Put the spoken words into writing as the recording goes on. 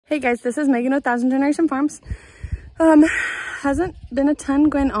Hey guys, this is Megan with 1000 Generation Farms. Hasn't been a ton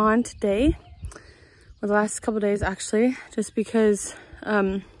going on today, or the last couple days actually, just because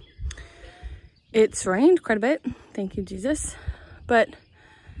it's rained quite a bit. Thank you, Jesus. But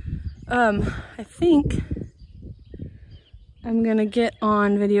I think I'm gonna get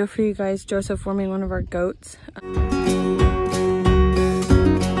on video for you guys Joseph warming one of our goats.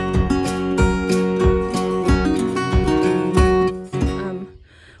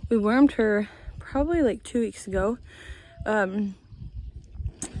 We wormed her probably like 2 weeks ago. And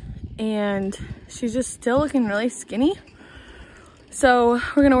she's just still looking really skinny. So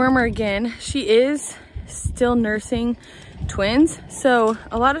we're gonna worm her again. She is still nursing twins. So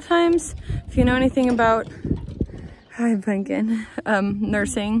a lot of times, if you know anything about, hi Pumpkin,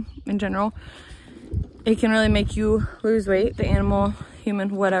 nursing in general, it can really make you lose weight, the animal,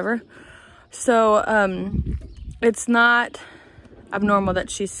 human, whatever. So it's not abnormal that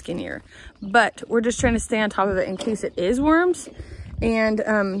she's skinnier, but we're just trying to stay on top of it in case it is worms.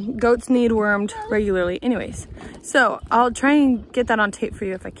 And goats need wormed regularly anyways. So I'll try and get that on tape for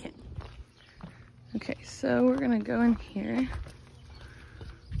you if I can. Okay, so we're gonna go in here.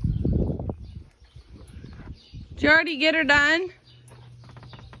 Did you already get her done?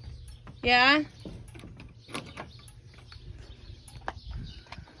 Yeah?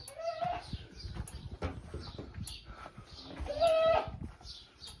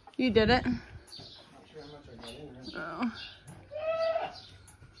 You did it? Not sure how much I got in there. Oh.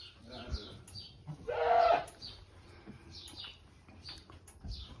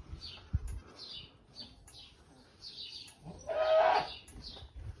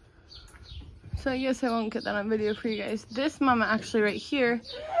 So I guess I won't get that on video for you guys. This mama actually right here,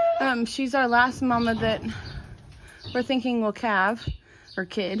 she's our last mama that we're thinking will calve, or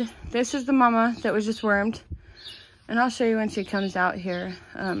kid. This is the mama that was just wormed. And I'll show you when she comes out here,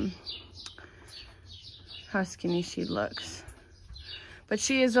 how skinny she looks. But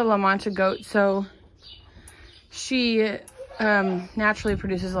she is a La Mancha goat, so she naturally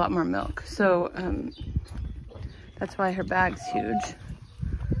produces a lot more milk. So that's why her bag's huge.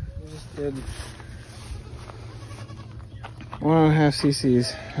 Just did 1.5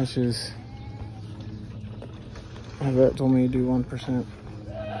 cc's, which is, my vet told me to do 1%.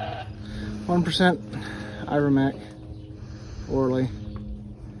 1% Ivermectin orally,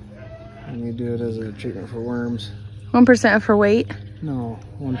 and you do it as a treatment for worms. 1% for weight? No,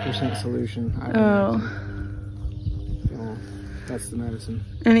 1% solution. Oh. So that's the medicine.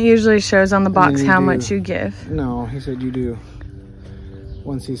 And it usually shows on the box how much you give. No, he said you do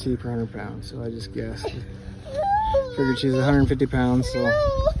 1 cc per 100 pounds, so I just guessed. Figured she's 150 pounds, so.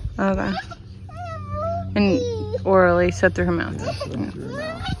 Okay. And orally, so through her mouth. Yeah, so through her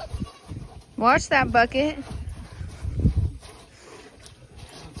mouth. Watch that bucket.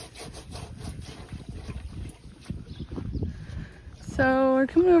 So we're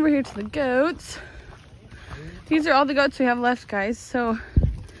coming over here to the goats. These are all the goats we have left, guys, so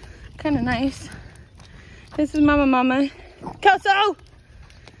kind of nice. This is Mama. Kelso!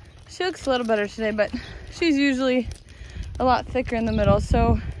 She looks a little better today, but she's usually a lot thicker in the middle,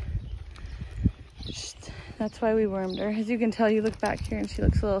 so that's why we wormed her. As you can tell, you look back here and she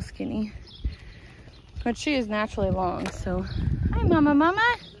looks a little skinny. But she is naturally long, so. Hi, Mama.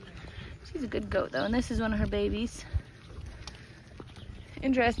 She's a good goat, though, and this is one of her babies.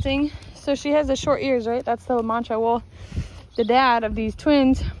 Interesting. So she has the short ears, right? That's the La Mancha. Well, the dad of these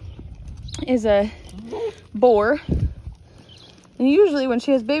twins is a boar. And usually when she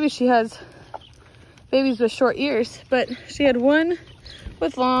has babies, she has babies with short ears. But she had one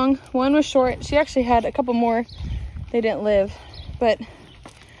with long, one with short. She actually had a couple more. They didn't live. But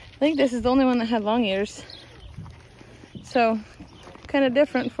I think this is the only one that had long ears. So kind of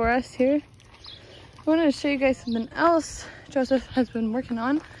different for us here. I wanted to show you guys something else Joseph has been working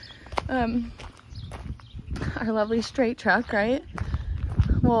on. Our lovely straight truck, right?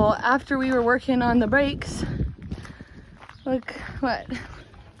 Well, after we were working on the brakes, look what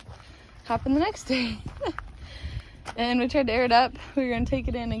happened the next day. And we tried to air it up. We were gonna take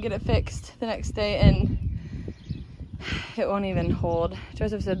it in and get it fixed the next day, and it won't even hold.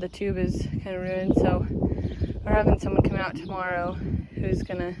 Joseph said the tube is kind of ruined, so we're having someone come out tomorrow who's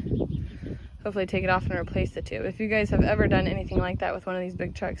gonna hopefully take it off and replace the tube. If you guys have ever done anything like that with one of these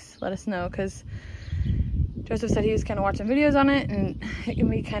big trucks, let us know, because Joseph said he was kind of watching videos on it and it can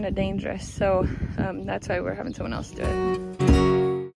be kind of dangerous. So that's why we're having someone else do it.